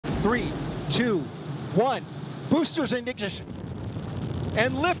3, 2, 1. Boosters in ignition.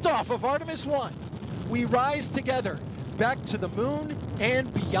 And liftoff of Artemis 1. We rise together back to the moon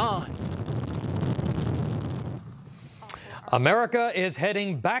and beyond. America is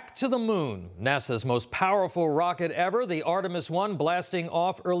heading back to the moon. NASA's most powerful rocket ever, the Artemis 1, blasting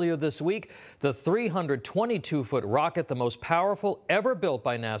off earlier this week. The 322-foot rocket, the most powerful ever built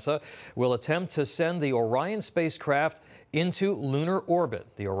by NASA, will attempt to send the Orion spacecraft into lunar orbit.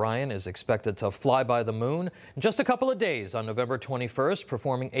 The Orion is expected to fly by the moon in just a couple of days on November 21st,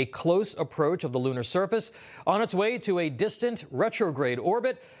 performing a close approach of the lunar surface on its way to a distant retrograde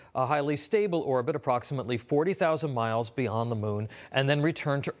orbit, a highly stable orbit approximately 40,000 miles beyond the moon, and then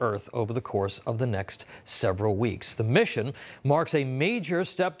return to Earth over the course of the next several weeks. The mission marks a major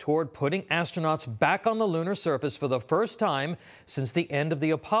step toward putting astronauts back on the lunar surface for the first time since the end of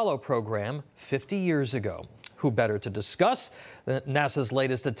the Apollo program 50 years ago. Who better to discuss NASA's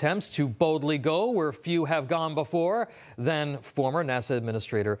latest attempts to boldly go where few have gone before than former NASA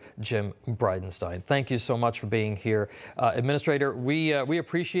Administrator Jim Bridenstine. Thank you so much for being here. Administrator, we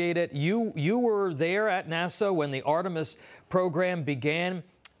appreciate it. You were there at NASA when the Artemis program began.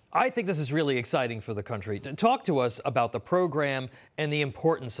 I think this is really exciting for the country. Talk to us about the program and the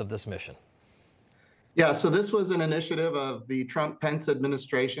importance of this mission. Yeah, so this was an initiative of the Trump-Pence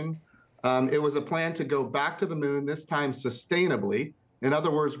administration. It was a plan to go back to the moon, this time sustainably. In other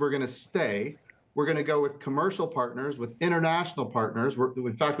words, we're going to stay. We're going to go with commercial partners, with international partners.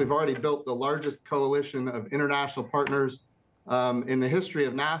 In fact, we've already built the largest coalition of international partners in the history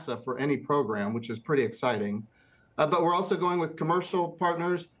of NASA for any program, which is pretty exciting. But we're also going with commercial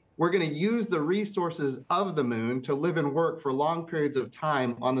partners. We're going to use the resources of the moon to live and work for long periods of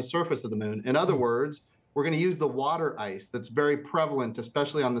time on the surface of the moon. In other words, we're going to use the water ice that's very prevalent,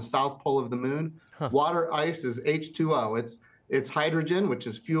 especially on the south pole of the moon. Water ice is H2O. It's hydrogen, which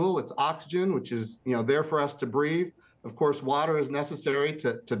is fuel. It's oxygen, which is there for us to breathe. Of course, water is necessary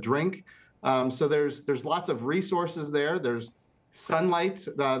to drink. So there's lots of resources there. There's sunlight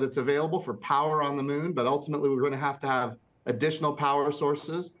that's available for power on the moon, but ultimately we're going to have additional power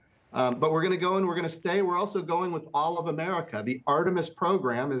sources. But we're going to go and we're going to stay. We're also going with all of America. The Artemis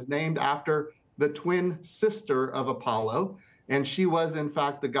program is named after the twin sister of Apollo, and she was in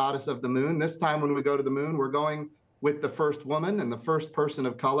fact the goddess of the moon. This time when we go to the moon, we're going with the first woman and the first person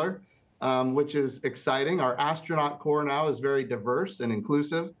of color, which is exciting. Our astronaut corps now is very diverse and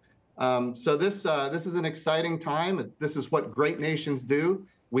inclusive. So this is an exciting time. This is what great nations do.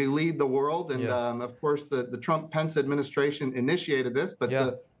 We lead the world, and of course the Trump-Pence administration initiated this, but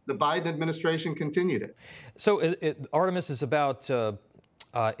the Biden administration continued it. So Artemis is about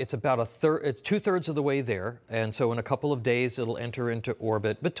it's about it's 2/3 of the way there, and so in a couple of days it'll enter into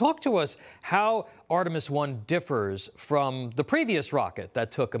orbit. But talk to us how Artemis 1 differs from the previous rocket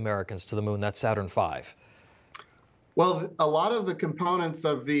that took Americans to the moon, that Saturn V. Well, a lot of the components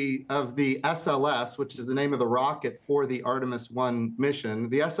of the SLS, which is the name of the rocket for the Artemis 1 mission,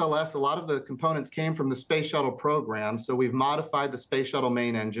 the SLS, a lot of the components came from the space shuttle program. So we've modified the space shuttle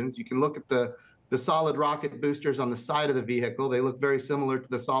main engines. You can look at the solid rocket boosters on the side of the vehicle. They look very similar to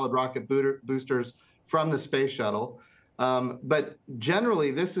the solid rocket boosters from the space shuttle. But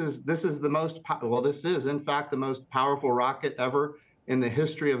generally, this is the most, this is in fact the most powerful rocket ever in the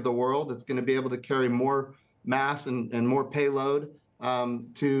history of the world. It's going to be able to carry more mass and more payload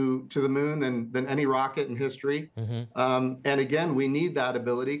to the moon than any rocket in history. And again, we need that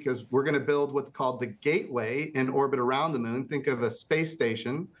ability because we're going to build what's called the gateway in orbit around the moon. Think of a space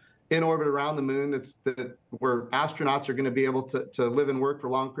station in orbit around the moon where astronauts are going to be able to live and work for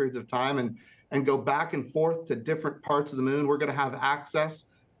long periods of time and go back and forth to different parts of the moon. We're going to have access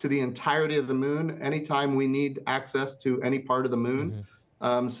to the entirety of the moon anytime we need access to any part of the moon.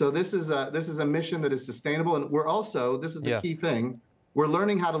 So this is a mission that is sustainable, and we're also, this is the key thing, we're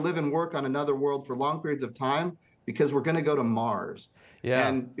learning how to live and work on another world for long periods of time because we're going to go to Mars.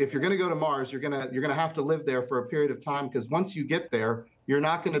 And if you're going to go to Mars, you're going to have to live there for a period of time, because once you get there, you're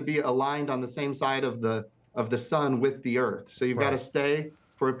not going to be aligned on the same side of the sun with the Earth. So you've got to stay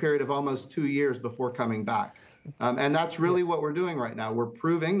for a period of almost 2 years before coming back. And that's really what we're doing right now. We're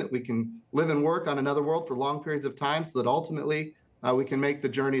proving that we can live and work on another world for long periods of time so that ultimately we can make the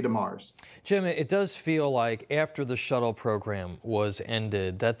journey to Mars. Jim, it does feel like after the shuttle program was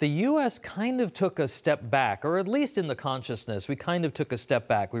ended that the U.S. kind of took a step back, or at least in the consciousness, we kind of took a step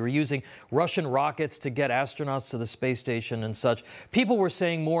back. We were using Russian rockets to get astronauts to the space station and such. People were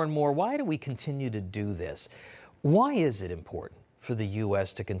saying more and more, why do we continue to do this? Why is it important for the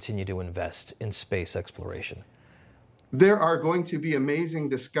U.S. to continue to invest in space exploration? There are going to be amazing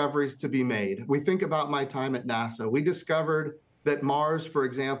discoveries to be made. We think about my time at NASA. We discovered that Mars, for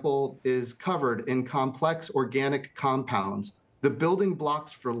example, is covered in complex organic compounds. The building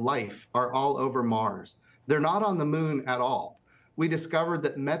blocks for life are all over Mars. They're not on the moon at all. We discovered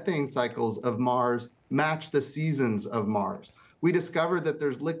that methane cycles of Mars match the seasons of Mars. We discovered that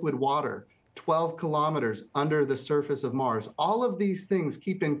there's liquid water 12 kilometers under the surface of Mars. All of these things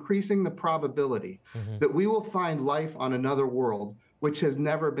keep increasing the probability that we will find life on another world, which has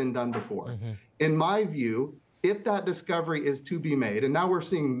never been done before. In my view, if that discovery is to be made, and now we're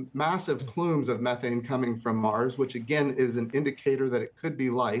seeing massive plumes of methane coming from Mars, which again is an indicator that it could be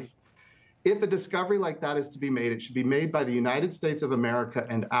life. If a discovery like that is to be made, it should be made by the United States of America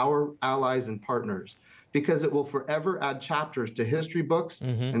and our allies and partners, because it will forever add chapters to history books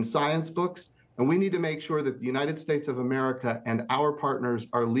and science books. And we need to make sure that the United States of America and our partners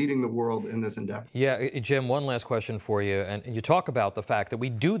are leading the world in this endeavor. Yeah, Jim, one last question for you. And you talk about the fact that we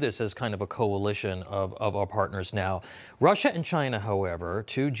do this as kind of a coalition of our partners now. Russia and China, however,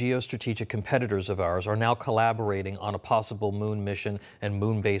 two geostrategic competitors of ours, are now collaborating on a possible moon mission and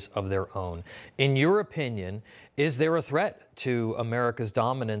moon base of their own. In your opinion, is there a threat to America's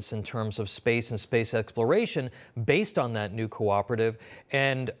dominance in terms of space and space exploration based on that new cooperative?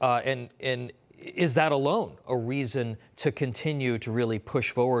 And is that alone a reason to continue to really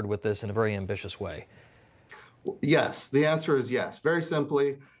push forward with this in a very ambitious way? Yes, the answer is yes. Very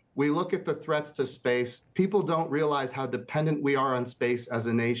simply, we look at the threats to space. People don't realize how dependent we are on space as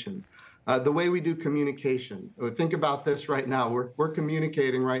a nation. The way we do communication. Think about this right now. We're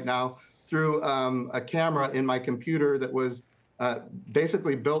communicating right now through a camera in my computer that was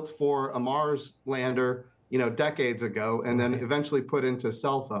basically built for a Mars lander, decades ago, and then eventually put into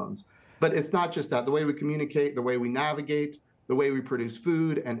cell phones. But it's not just that. The way we communicate, the way we navigate, the way we produce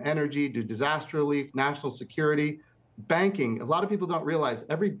food and energy, do disaster relief, national security, banking. A lot of people don't realize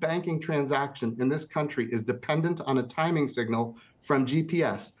every banking transaction in this country is dependent on a timing signal from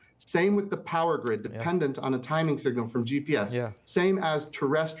GPS. Same with the power grid, dependent on a timing signal from GPS. Same as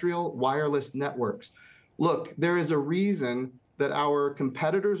terrestrial wireless networks. Look, there is a reason that our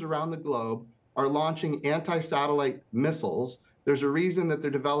competitors around the globe are launching anti-satellite missiles. There's a reason that they're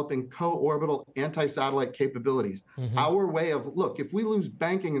developing co-orbital anti-satellite capabilities. Our way of, look, if we lose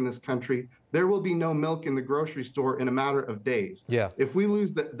banking in this country, there will be no milk in the grocery store in a matter of days. If we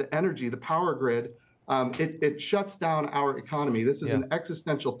lose the energy, the power grid, it shuts down our economy. This is an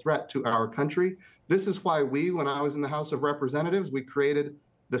existential threat to our country. This is why when I was in the House of Representatives, we created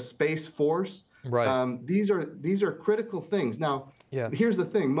the Space Force. These are critical things. Now, here's the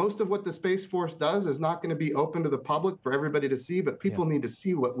thing. Most of what the Space Force does is not going to be open to the public for everybody to see, but people need to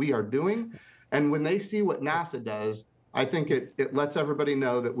see what we are doing. And when they see what NASA does, I think it lets everybody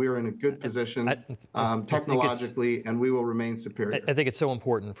know that we're in a good position technologically, and we will remain superior. I think it's so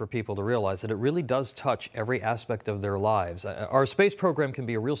important for people to realize that it really does touch every aspect of their lives. Our space program can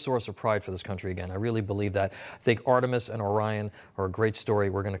be a real source of pride for this country again. I really believe that. I think Artemis and Orion are a great story.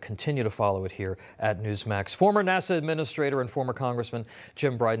 We're going to continue to follow it here at Newsmax. Former NASA Administrator and former Congressman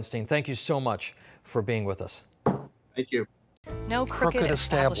Jim Bridenstine, thank you so much for being with us. Thank you. No crooked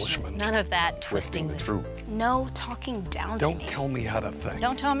establishment. None of that twisting the truth. No talking down to me. Don't tell me how to think.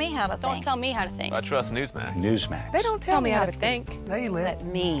 Don't tell me how to think. Don't tell me how to think. I trust Newsmax. Newsmax. They don't tell me how to think. They let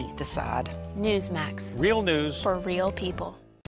me decide. Newsmax. Real news For real people.